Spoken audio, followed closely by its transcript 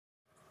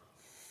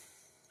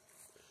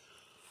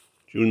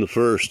June the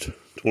 1st,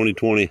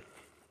 2020.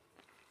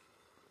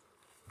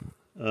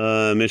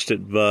 I missed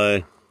it by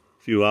a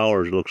few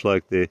hours. Looks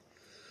like they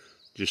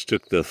just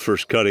took the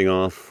first cutting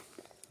off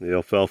the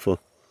alfalfa.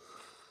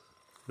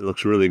 It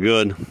looks really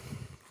good.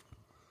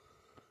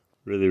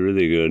 Really,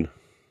 really good.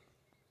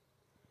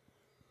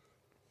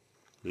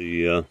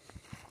 A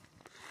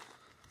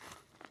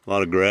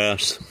lot of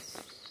grass.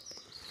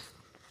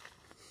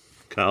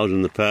 Cows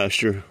in the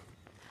pasture.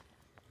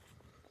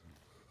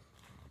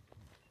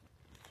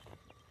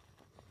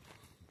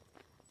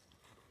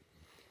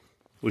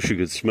 Wish you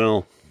could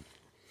smell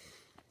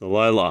the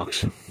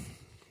lilacs.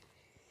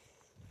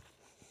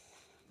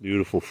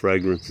 Beautiful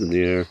fragrance in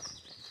the air.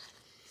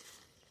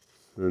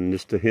 And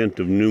just a hint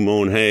of new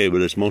mown hay,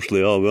 but it's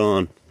mostly all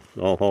gone.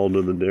 It's all hauled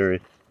to the dairy.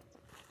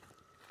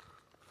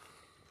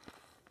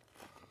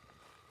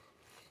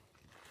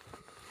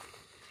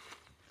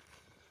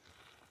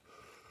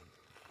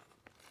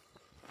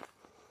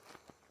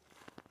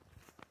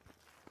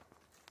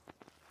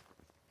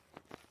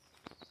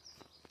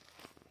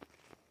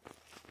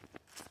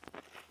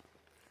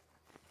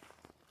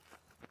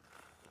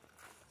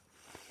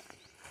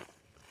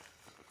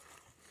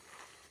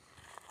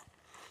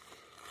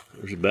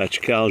 There's a batch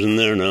of cows in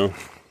there now.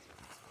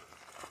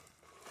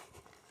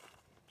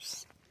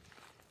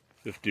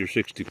 50 or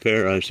 60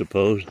 pair, I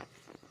suppose.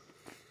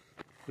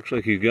 Looks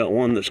like you've got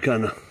one that's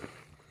kind of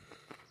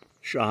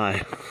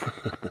shy.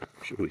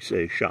 Should we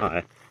say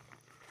shy?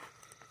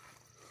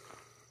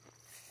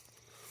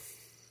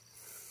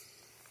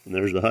 And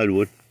there's the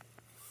Hidewood.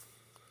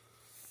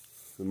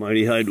 The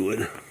mighty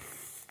Hidewood.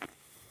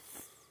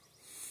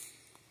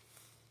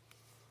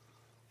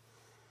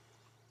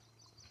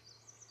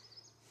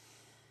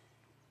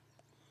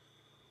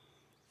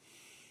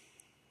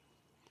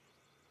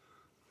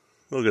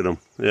 Look at them.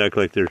 They act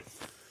like they're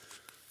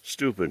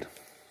stupid.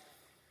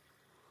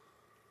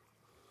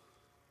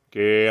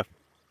 Gaff.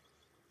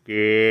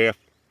 Gaff.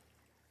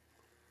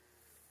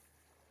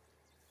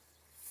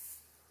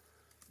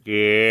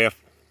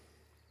 Gaff.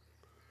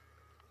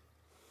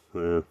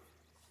 Yeah.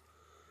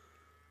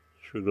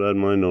 Sure glad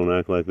mine don't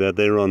act like that.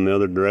 They run the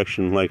other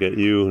direction like at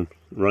you and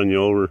run you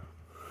over.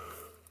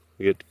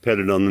 You get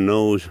petted on the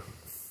nose.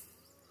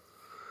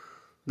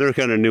 They're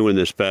kind of new in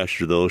this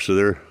pasture though, so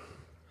they're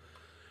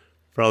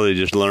probably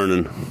just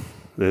learning.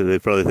 They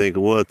probably think,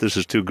 what, this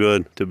is too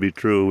good to be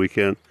true. We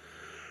can't,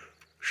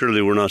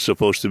 surely we're not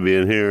supposed to be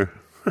in here.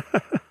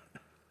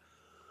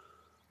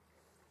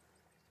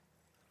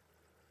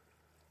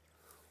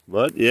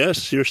 But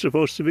yes, you're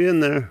supposed to be in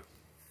there.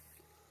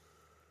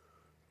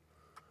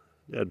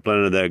 Dad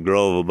planted that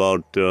grove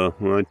about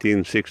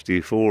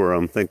 1964,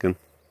 I'm thinking.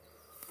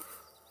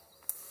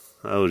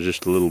 I was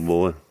just a little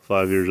boy,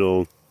 5 years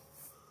old.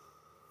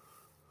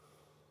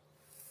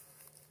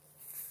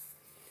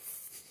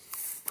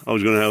 I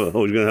was gonna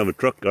have a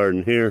truck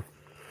garden here.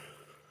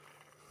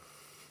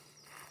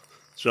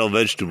 Sell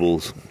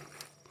vegetables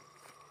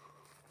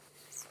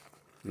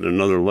in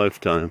another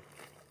lifetime.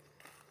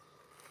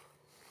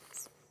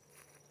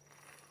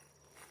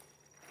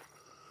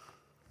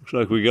 Looks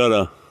like we got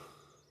a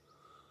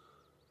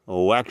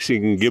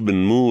waxing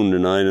gibbon moon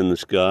tonight in the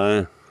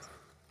sky.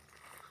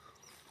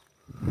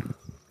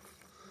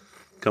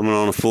 Coming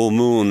on a full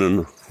moon in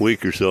a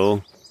week or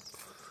so.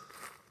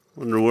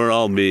 Wonder where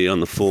I'll be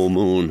on the full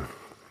moon.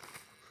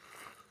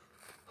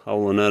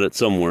 Howling at it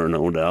somewhere,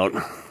 no doubt.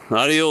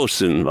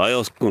 Adios and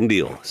vayos con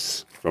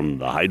Dios from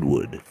the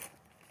Hidewood.